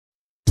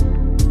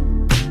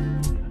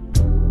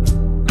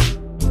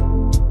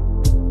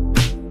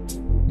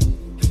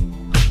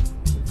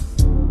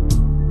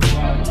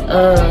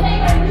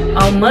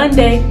On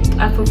Monday,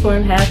 I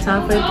performed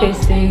halftime for the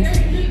Pistons,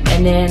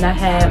 and then I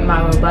had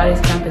my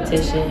robotics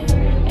competition,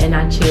 and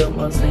I chilled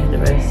mostly the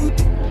rest.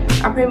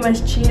 I pretty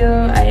much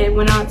chilled. I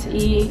went out to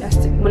eat. I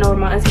went over to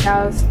my auntie's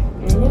house,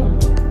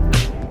 and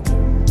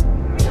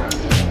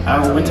yeah.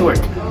 I went to work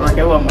at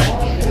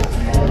Walmart.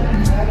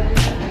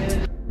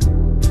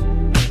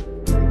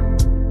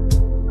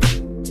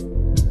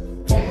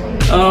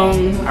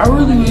 I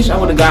really wish I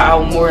would have got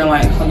out more and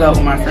like hung out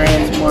with my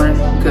friends more,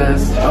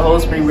 because the whole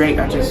spring break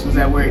I just was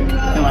at work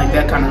and like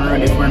that kind of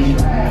ruined it for me.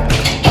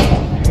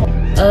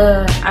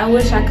 I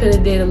wish I could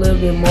have did a little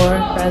bit more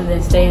rather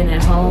than staying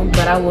at home,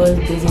 but I was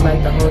busy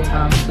like the whole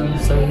time too,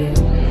 so yeah.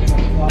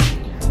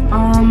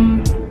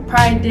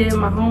 Probably did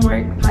my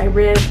homework. I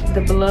read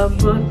the beloved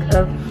book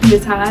of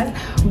Miss Hyde,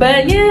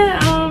 but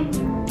yeah,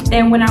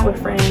 and went out with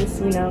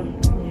friends, you know.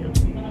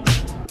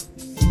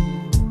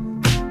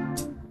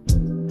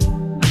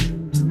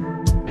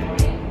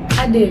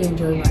 I did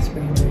enjoy my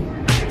spring break.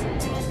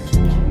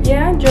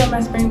 Yeah, I enjoyed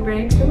my spring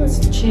break. It was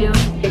chill.